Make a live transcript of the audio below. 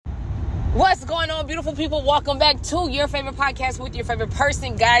What's going on, beautiful people? Welcome back to your favorite podcast with your favorite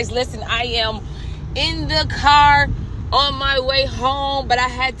person. Guys, listen, I am in the car on my way home, but I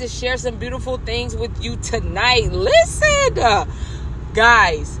had to share some beautiful things with you tonight. Listen,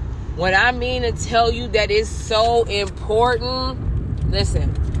 guys, when I mean to tell you that it's so important,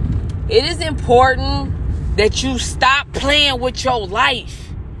 listen, it is important that you stop playing with your life.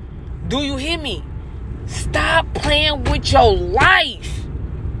 Do you hear me? Stop playing with your life.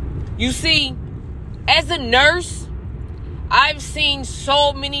 You see, as a nurse, I've seen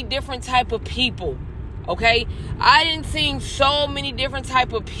so many different type of people, okay? I done seen so many different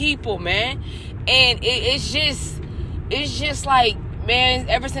type of people, man. And it's just like, man,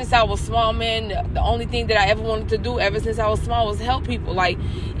 ever since I was small, man, the only thing that I ever wanted to do ever since I was small was help people. Like,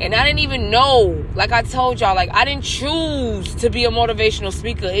 and I didn't even know, like I told y'all, like, I didn't choose to be a motivational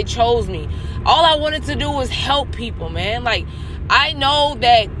speaker. It chose me. All I wanted to do was help people, man. Like, I know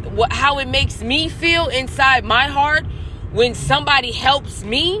that how it makes me feel inside my heart when somebody helps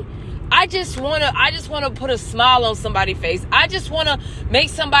me. I just wanna put a smile on somebody's face. I just wanna make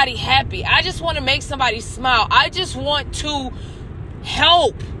somebody happy. I just wanna make somebody smile. I just want to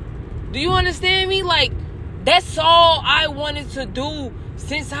help. Do you understand me? Like, that's all I wanted to do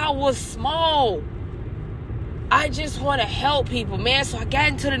since I was small. I just want to help people, man. So I got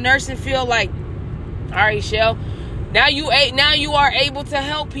into the nursing field like, all right, Shell, now you are able to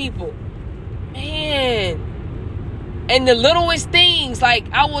help people, man. And the littlest things,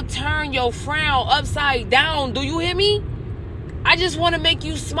 like, I will turn your frown upside down. Do you hear me? I just want to make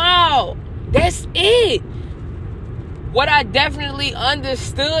you smile. That's it. What I definitely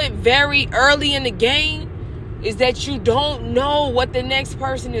understood very early in the game is that you don't know what the next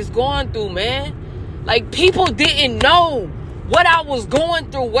person is going through, man. Like, people didn't know what I was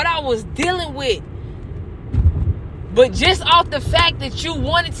going through, what I was dealing with. But just off the fact that you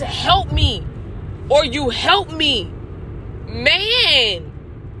wanted to help me or you helped me, man,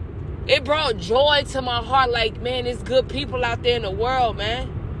 it brought joy to my heart. Like, man, it's good people out there in the world,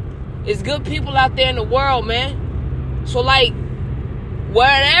 man. It's good people out there in the world, man. So, like,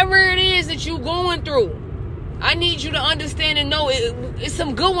 whatever it is that you're going through, I need you to understand and know it's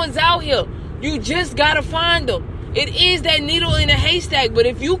some good ones out here. You just got to find them. It is that needle in a haystack. But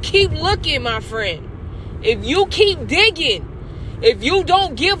if you keep looking, my friend, if you keep digging, if you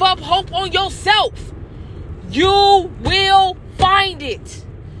don't give up hope on yourself, you will find it.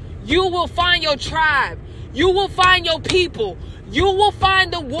 You will find your tribe. You will find your people. You will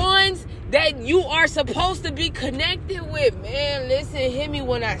find the ones that you are supposed to be connected with. Man, listen, hear me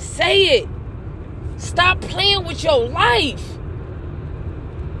when I say it. Stop playing with your life.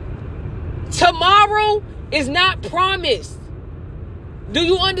 Tomorrow is not promised. Do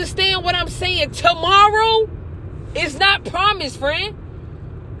you understand what I'm saying? Tomorrow is not promised, friend.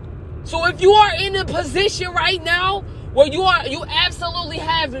 So if you are in a position right now where you absolutely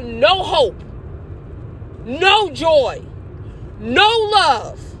have no hope, no joy, no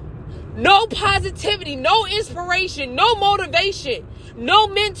love, no positivity, no inspiration, no motivation, no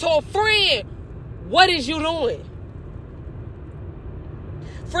mentor, friend, what is you doing?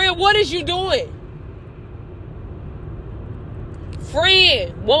 Friend, what is you doing?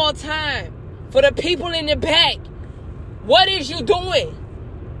 Friend, one more time, for the people in the back, what is you doing?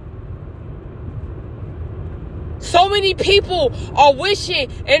 So many people are wishing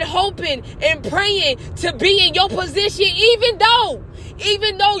and hoping and praying to be in your position, even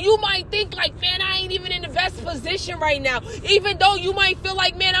though you might think like, man, I ain't even in the best position right now. Even though you might feel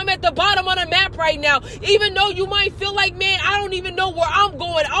like, man, I'm at the bottom of the map right now. Even though you might feel like, man, I don't even know where I'm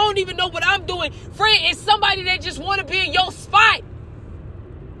going. I don't even know what I'm doing. Friend, it's somebody that just want to be in your spot.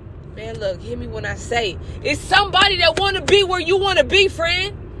 Man, look, hear me when I say it's somebody that want to be where you want to be,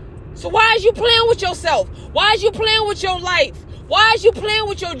 friend. So why is you playing with yourself? Why is you playing with your life? Why is you playing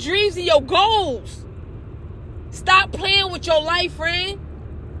with your dreams and your goals? Stop playing with your life, friend.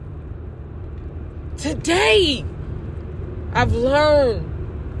 Today, I've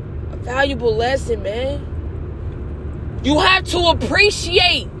learned a valuable lesson, man. You have to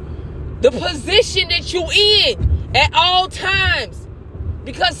appreciate the position that you're in at all times.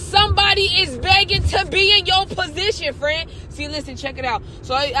 Because somebody is begging to be in your position, friend. See, listen, check it out.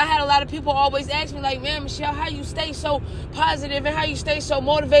 So I had a lot of people always ask me, like, man, Michelle, how you stay so positive and how you stay so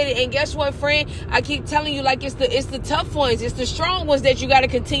motivated? And guess what, friend? I keep telling you, like, it's the tough ones. It's the strong ones that you got to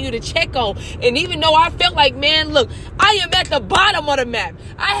continue to check on. And even though I felt like, man, look, I am at the bottom of the map.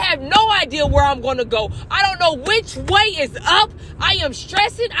 I have no idea where I'm going to go. I don't know which way is up. I am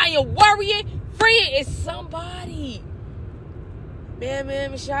stressing. I am worrying. Friend, it's somebody. Man,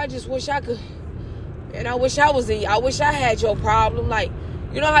 Michelle, I just wish I could. And I wish I had your problem. Like,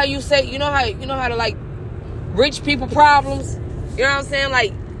 You know how you say, you know how to like rich people problems? You know what I'm saying?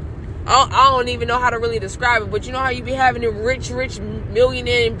 Like, I don't even know how to really describe it, but you know how you be having the rich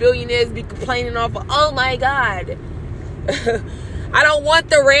millionaires and billionaires be complaining off of, oh my God, I don't want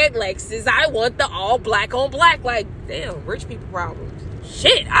the red Lexus, I want the all black on black. Like, damn, rich people problems.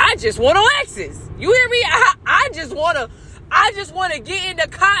 Shit, I just want a Lexus. You hear me? I just want to get in the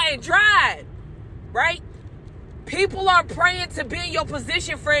car and drive, right? People are praying to be in your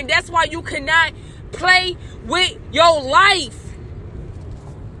position, friend. That's why you cannot play with your life.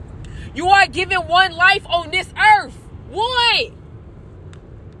 You are given one life on this earth. One.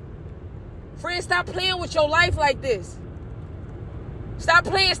 Friend, stop playing with your life like this. Stop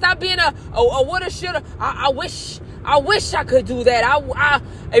playing. Stop being a woulda, shoulda. I wish I could do that.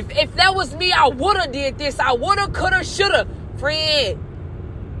 If that was me, I woulda did this. I woulda, coulda, shoulda. Friend,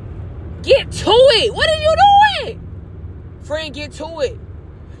 get to it. What are you doing? Friend, get to it.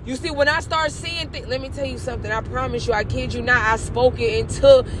 You see, when I start seeing things, let me tell you something. I promise you, I kid you not, I spoke it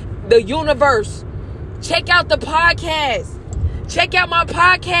into the universe. Check out the podcast. Check out my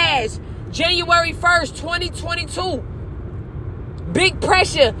podcast. January 1st, 2022. Big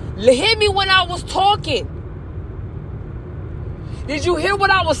pressure. Hit me when I was talking. Did you hear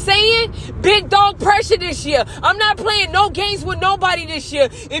what I was saying? Big dog pressure this year. I'm not playing no games with nobody this year.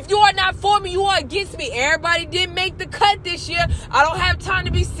 If you are not for me, you are against me. Everybody didn't make the cut this year. I don't have time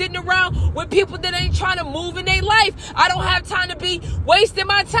to be sitting around with people that ain't trying to move in their life. I don't have time to be wasting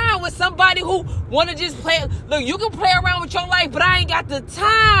my time with somebody who want to just play. Look, you can play around with your life, but I ain't got the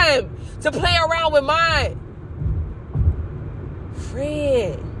time to play around with mine.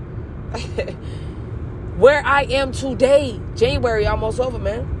 Friend. Where I am today. January almost over,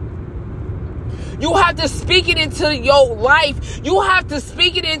 man. You have to speak it into your life. You have to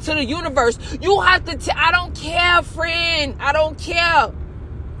speak it into the universe. You have to I don't care, friend. I don't care.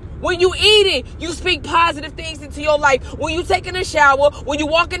 When you eating, you speak positive things into your life. When you taking a shower, when you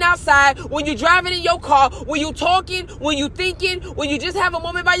walking outside, when you driving in your car, when you talking, when you thinking, when you just have a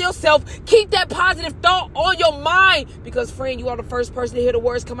moment by yourself, keep that positive thought on your mind. Because, friend, you are the first person to hear the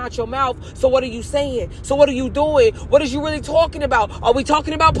words come out your mouth. So what are you saying? So what are you doing? What is you really talking about? Are we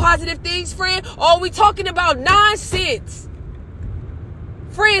talking about positive things, friend? Or are we talking about nonsense?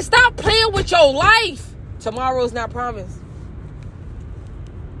 Friend, stop playing with your life. Tomorrow is not promised.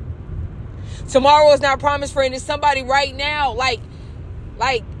 Tomorrow is not promised, friend. It's somebody right now, like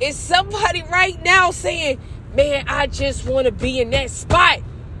it's somebody right now saying, man, I just want to be in that spot.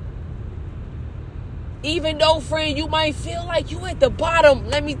 Even though, friend, you might feel like you at the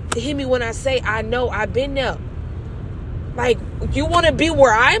bottom. Hear me when I say, I know, I've been there. Like, you want to be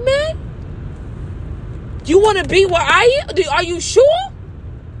where I'm at? You want to be where I am? Are you sure?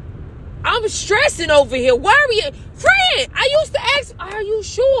 I'm stressing over here. Worrying. Friend, I used to ask, are you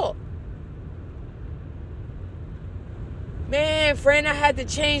sure? Man, friend, I had to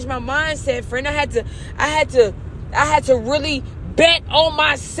change my mindset, friend. I had to really bet on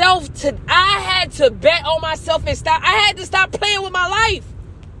myself. I had to bet on myself and stop. I had to stop playing with my life.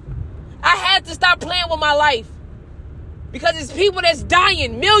 I had to stop playing with my life. Because it's people that's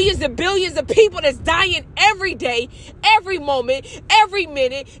dying. Millions and billions of people that's dying every day, every moment, every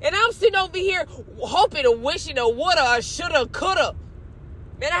minute. And I'm sitting over here hoping and wishing or woulda or shoulda, coulda.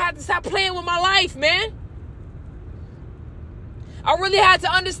 Man, I had to stop playing with my life, man. I really had to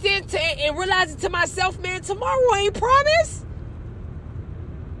understand and realize it to myself, man, tomorrow ain't promised.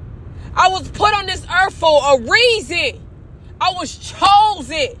 I was put on this earth for a reason. I was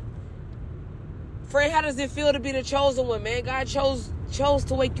chosen. Friend, how does it feel to be the chosen one, man? God chose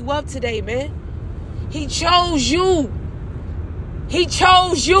to wake you up today, man. He chose you. He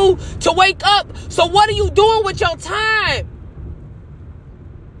chose you to wake up. So what are you doing with your time?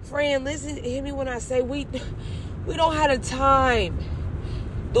 Friend, listen, hear me when I say we don't have the time.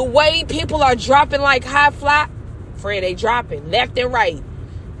 The way people are dropping like high fly, friend, they dropping left and right.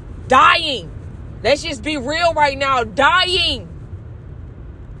 Dying. Let's just be real right now. Dying.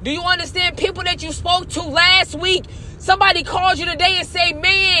 Do you understand? People that you spoke to last week, somebody called you today and say,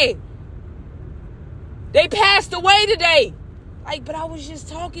 man, they passed away today. Like, but I was just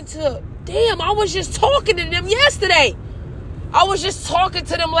talking to them yesterday. I was just talking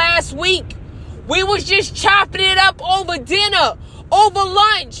to them last week. We was just chopping it up over dinner, over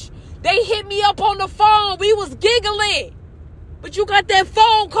lunch. They hit me up on the phone. We was giggling. But you got that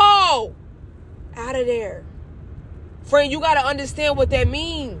phone call. Out of there. Friend, you got to understand what that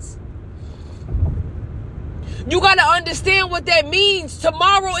means. You got to understand what that means.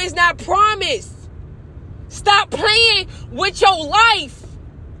 Tomorrow is not promised. Stop playing with your life.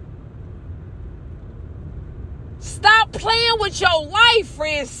 Stop playing with your life,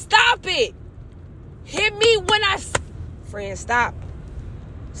 friend. Stop it. Hit me when friend, stop.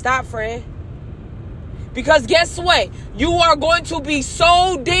 Stop, friend. Because guess what? You are going to be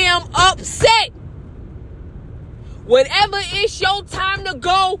so damn upset whenever it's your time to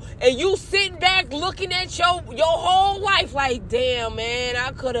go and you sitting back looking at your whole life like, damn, man,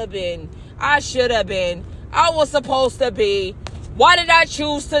 I could have been. I should have been. I was supposed to be. Why did I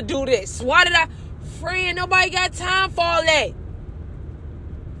choose to do this? Friend, nobody got time for all that.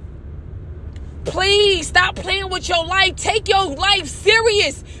 Please stop playing with your life. Take your life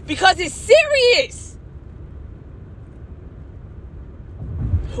serious because it's serious.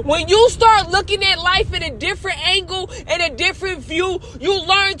 When you start looking at life in a different angle and a different view, you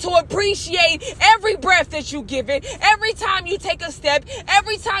learn to appreciate every breath that you give it, every time you take a step,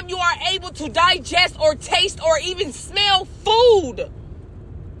 every time you are able to digest or taste or even smell food.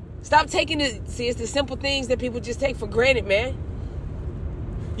 Stop taking it. See, it's the simple things that people just take for granted, man.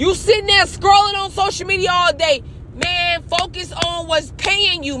 You sitting there scrolling on social media all day. Man, focus on what's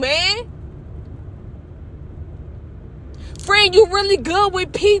paying you, man. Friend, you really good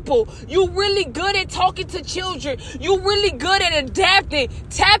with people. You really good at talking to children. You really good at adapting.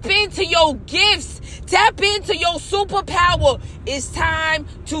 Tap into your gifts. Tap into your superpower. It's time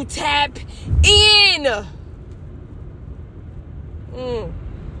to tap in.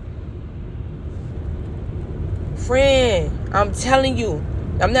 Friend, I'm telling you,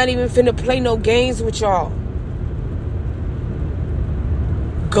 I'm not even finna play no games with y'all.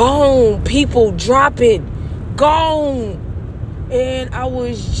 Gone. People dropping. Gone. And I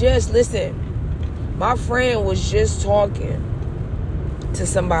was just, listen, my friend was just talking to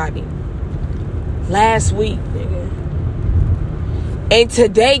somebody last week, nigga. And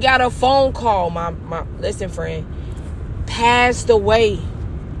today got a phone call. My listen, friend, passed away.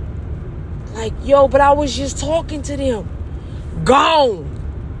 Like, yo, but I was just talking to them. Gone.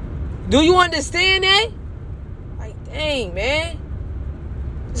 Do you understand that? Like, dang, man.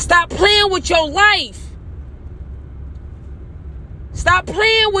 Stop playing with your life. Stop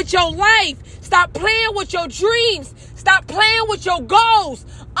playing with your life. Stop playing with your dreams. Stop playing with your goals.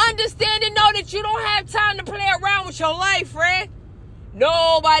 Understand and know that you don't have time to play around with your life, friend.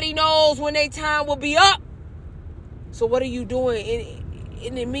 Nobody knows when their time will be up. So what are you doing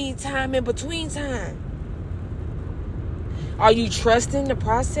in the meantime, in between time? Are you trusting the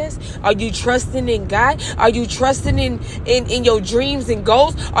process? Are you trusting in God? Are you trusting in your dreams and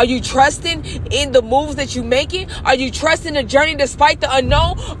goals? Are you trusting in the moves that you're making? Are you trusting the journey despite the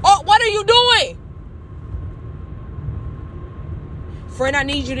unknown? Or what are you doing? Friend, I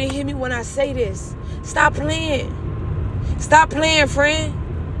need you to hear me when I say this. Stop playing. Stop playing, friend.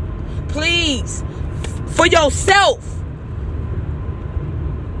 Please. For yourself.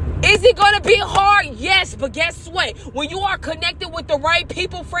 Is it going to be hard? Yes, but guess what? When you are connected with the right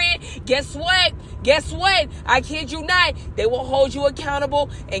people, friend, guess what? Guess what? I kid you not. They will hold you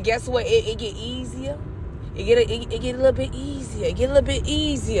accountable. And guess what? It get easier. It get a little bit easier. It get a little bit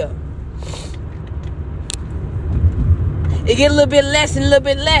easier. It get a little bit less and a little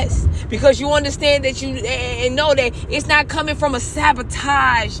bit less. Because you understand that you and know that it's not coming from a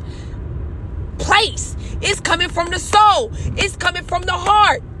sabotage place. It's coming from the soul. It's coming from the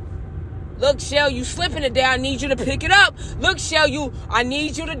heart. Look, Shell, you slipping it down. I need you to pick it up. Look, Shell, I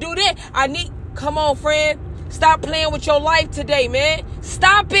need you to do that. Come on, friend. Stop playing with your life today, man.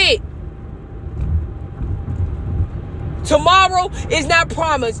 Stop it. Tomorrow is not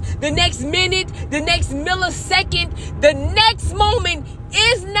promised. The next minute, the next millisecond, the next moment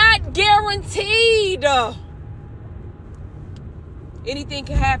is not guaranteed. Anything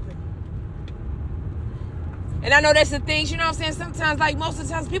can happen. And I know that's the thing, you know what I'm saying? Sometimes, like most of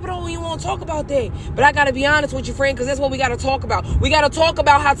the times, people don't even want to talk about that. But I got to be honest with you, friend, because that's what we got to talk about. We got to talk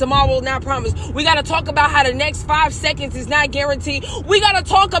about how tomorrow is not promised. We got to talk about how the next 5 seconds is not guaranteed. We got to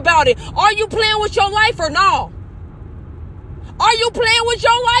talk about it. Are you playing with your life or no? Are you playing with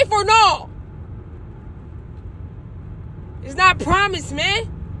your life or no? It's not promised, man.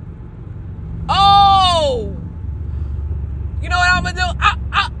 Oh. You know what I'm going to do?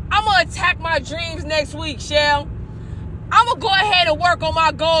 I'm going to attack my dreams next week, Shell. I'm going to go ahead and work on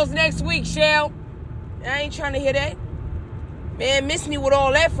my goals next week, Shell. I ain't trying to hear that. Man, miss me with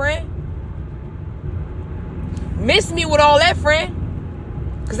all that, friend. Miss me with all that,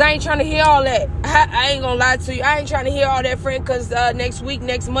 friend. Because I ain't trying to hear all that. I ain't going to lie to you. I ain't trying to hear all that, friend, because next week,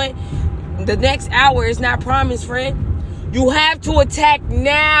 next month, the next hour is not promised, friend. You have to attack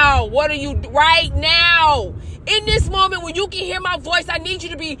now. What are you right now? In this moment when you can hear my voice, I need you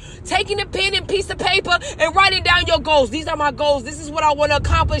to be taking a pen and piece of paper and writing down your goals. These are my goals. This is what I want to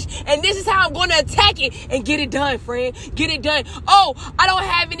accomplish. And this is how I'm going to attack it and get it done, friend. Get it done. Oh, I don't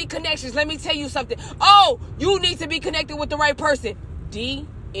have any connections. Let me tell you something. Oh, you need to be connected with the right person.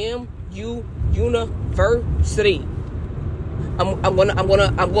 DMU University. I'm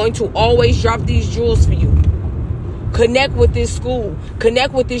going to always drop these jewels for you. Connect with this school.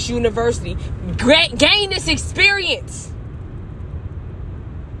 Connect with this university. Gain this experience.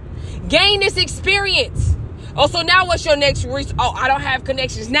 Gain this experience. Oh, so now what's your next reason? Oh, I don't have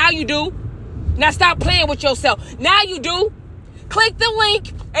connections. Now you do. Now stop playing with yourself. Now you do. Click the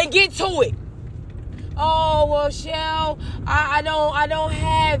link and get to it. Oh, well, Shell, I don't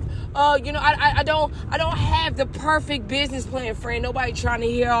have, I don't have the perfect business plan, friend. Nobody trying to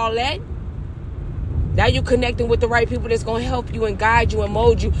hear all that. Now you're connecting with the right people that's going to help you and guide you and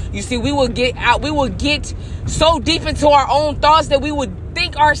mold you. You see, we will get so deep into our own thoughts that we would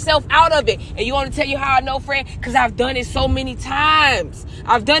think ourselves out of it. And you want to tell you how I know, friend? Because I've done it so many times.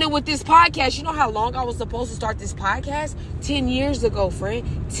 I've done it with this podcast. You know how long I was supposed to start this podcast? 10 years ago, friend.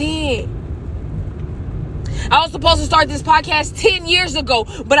 10. I was supposed to start this podcast 10 years ago,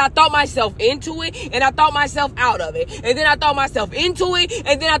 but I thought myself into it, and I thought myself out of it. And then I thought myself into it,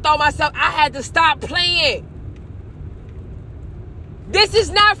 and then I thought myself I had to stop playing. This is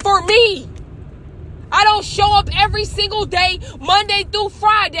not for me. I don't show up every single day, Monday through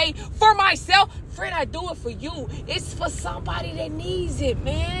Friday, for myself. Friend, I do it for you. It's for somebody that needs it,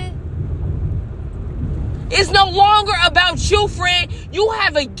 man. It's no longer about you, friend. You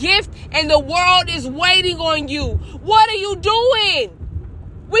have a gift and the world is waiting on you. What are you doing?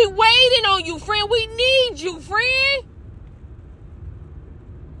 We waiting on you, friend. We need you, friend.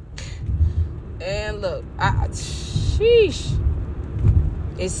 And look, sheesh.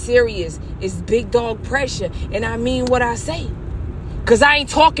 It's serious. It's big dog pressure. And I mean what I say. Because I ain't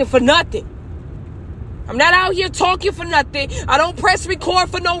talking for nothing. I'm not out here talking for nothing. I don't press record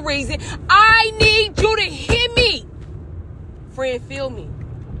for no reason. I need you to hear me. Friend, feel me.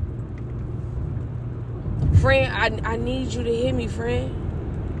 Friend, I need you to hear me, friend.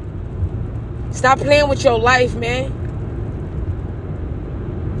 Stop playing with your life, man.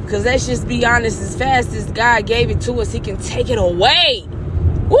 Because let's just be honest. As fast as God gave it to us, He can take it away.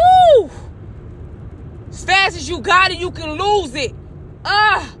 Woo! As fast as you got it, you can lose it.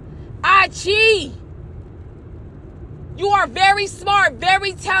 Achi. You are very smart,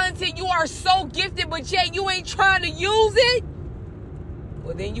 very talented. You are so gifted, but yet you ain't trying to use it.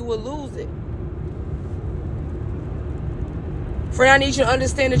 Well, then you will lose it. Friend, I need you to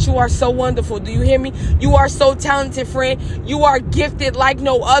understand that you are so wonderful. Do you hear me? You are so talented, friend. You are gifted like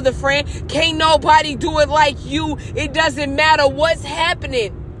no other, friend. Can't nobody do it like you. It doesn't matter what's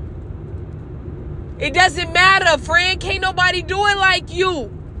happening. It doesn't matter, friend. Can't nobody do it like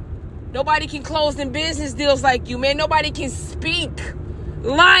you. Nobody can close them business deals like you, man. Nobody can speak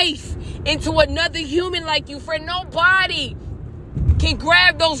life into another human like you, friend. Nobody can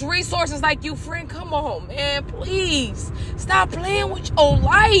grab those resources like you, friend. Come on, man. Please. Stop playing with your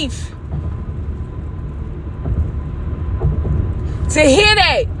life. To hear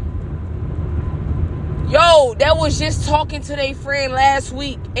that. Yo, that was just talking to their friend last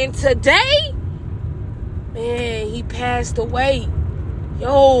week. And today, man, he passed away.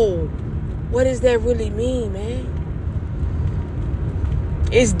 Yo, what does that really mean, man?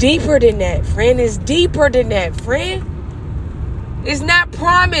 It's deeper than that, friend. It's deeper than that, friend. It's not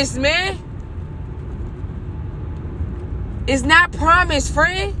promised, man. It's not promised,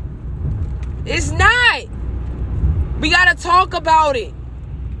 friend. It's not. We got to talk about it.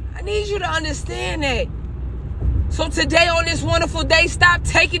 I need you to understand that. So today, on this wonderful day, stop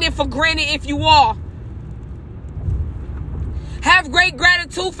taking it for granted if you are. Have great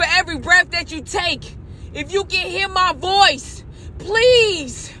gratitude for every breath that you take. If you can hear my voice,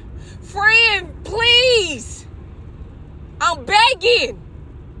 please, friend, please. I'm begging.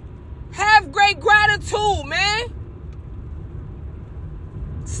 Have great gratitude, man.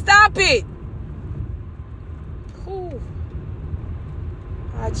 Stop it. Whew.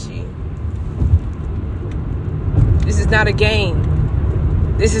 Hachi. This is not a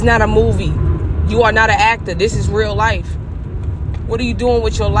game. This is not a movie. You are not an actor. This is real life. What are you doing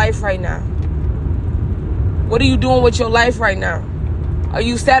with your life right now? What are you doing with your life right now? Are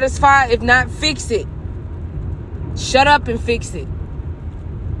you satisfied? If not, fix it. Shut up and fix it.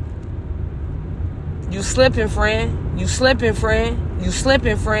 You slipping, friend. You slipping, friend. You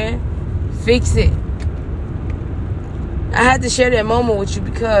slipping, friend. Fix it. I had to share that moment with you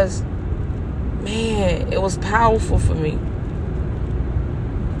because, man, it was powerful for me.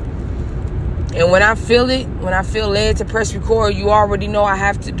 And when I feel it, when I feel led to press record, you already know I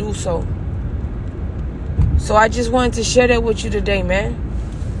have to do so. So I just wanted to share that with you today, man.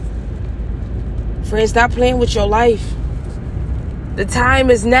 Friends, stop playing with your life. The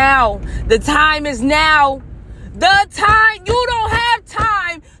time is now. The time is now. The time. You don't have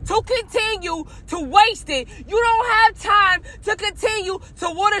time to continue to waste it. You don't have time to continue to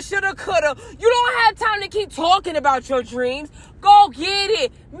woulda, shoulda, coulda. You don't have time to keep talking about your dreams. Go get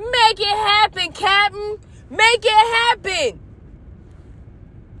it. Make it happen, Captain. Make it happen.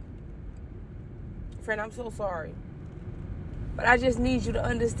 Friend, I'm so sorry. But I just need you to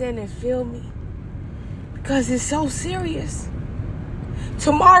understand and feel me. Because it's so serious.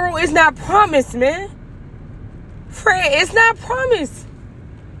 Tomorrow is not promised, man. Friend, it's not promised.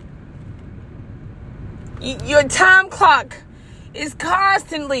 Your time clock is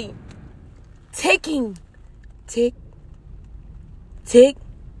constantly ticking. Tick, tick,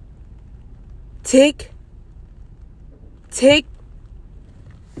 tick, tick.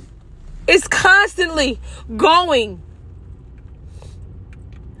 It's constantly going.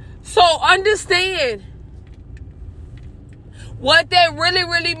 So understand what that really,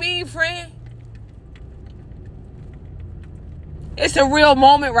 really mean, friend. It's a real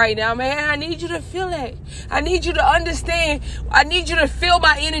moment right now, man. I need you to feel that. I need you to understand. I need you to feel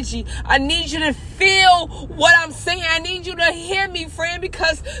my energy. I need you to feel what I'm saying. I need you to hear me, friend,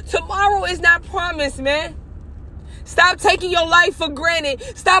 because tomorrow is not promised, man. Stop taking your life for granted.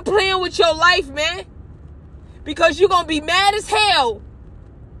 Stop playing with your life, man. Because you're going to be mad as hell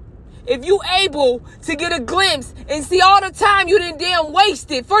if you able to get a glimpse and see all the time you done damn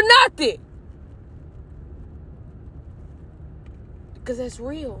wasted for nothing. Because that's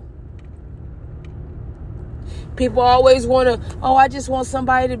real. People always want to, I just want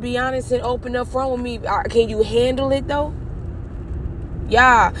somebody to be honest and open up front with me. Can you handle it, though?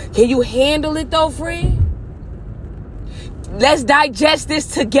 Yeah. Can you handle it, though, friend? Let's digest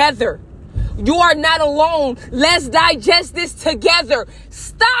this together. You are not alone. Let's digest this together.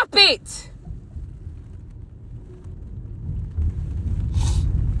 Stop it.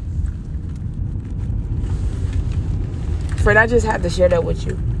 Friend, I just had to share that with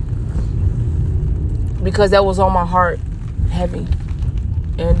you. Because that was on my heart heavy.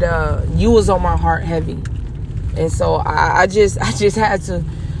 And you was on my heart heavy. And so I just had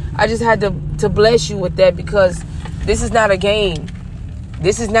to bless you with that, because this is not a game.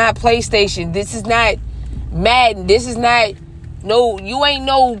 This is not PlayStation. This is not Madden. This is not you ain't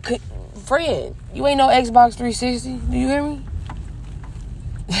no friend. You ain't no Xbox 360. Do you hear me?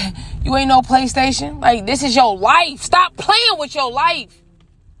 You ain't no PlayStation. Like, this is your life. Stop playing with your life.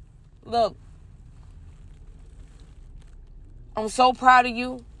 Look, I'm so proud of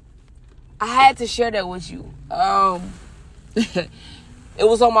you. I had to share that with you. It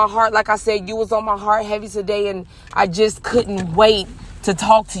was on my heart. Like I said, you was on my heart heavy today, and I just couldn't wait to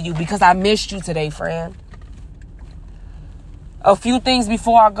talk to you because I missed you today, friend. A few things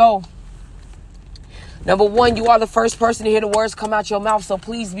before I go. Number one, you are the first person to hear the words come out your mouth, so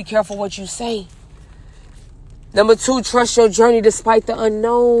please be careful what you say. Number two, trust your journey despite the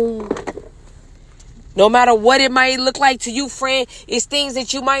unknown. No matter what it might look like to you, friend, it's things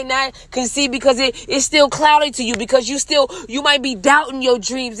that you might not conceive because it's still cloudy to you, because you might be doubting your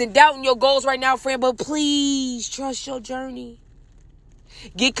dreams and doubting your goals right now, friend, but please trust your journey.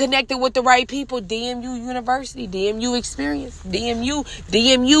 Get connected with the right people. DMU University, DMU Experience,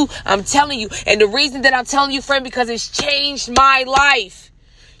 DMU. I'm telling you. And the reason that I'm telling you, friend, because it's changed my life.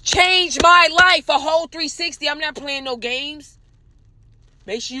 Changed my life. A whole 360. I'm not playing no games.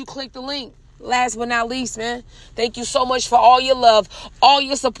 Make sure you click the link. Last but not least, man, thank you so much for all your love, all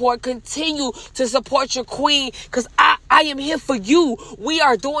your support. Continue to support your queen, because I am here for you. We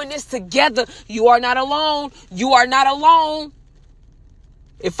are doing this together. You are not alone. You are not alone.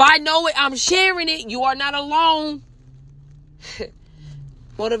 If I know it, I'm sharing it. You are not alone.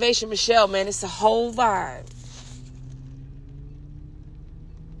 Motivation Michelle, man, it's a whole vibe.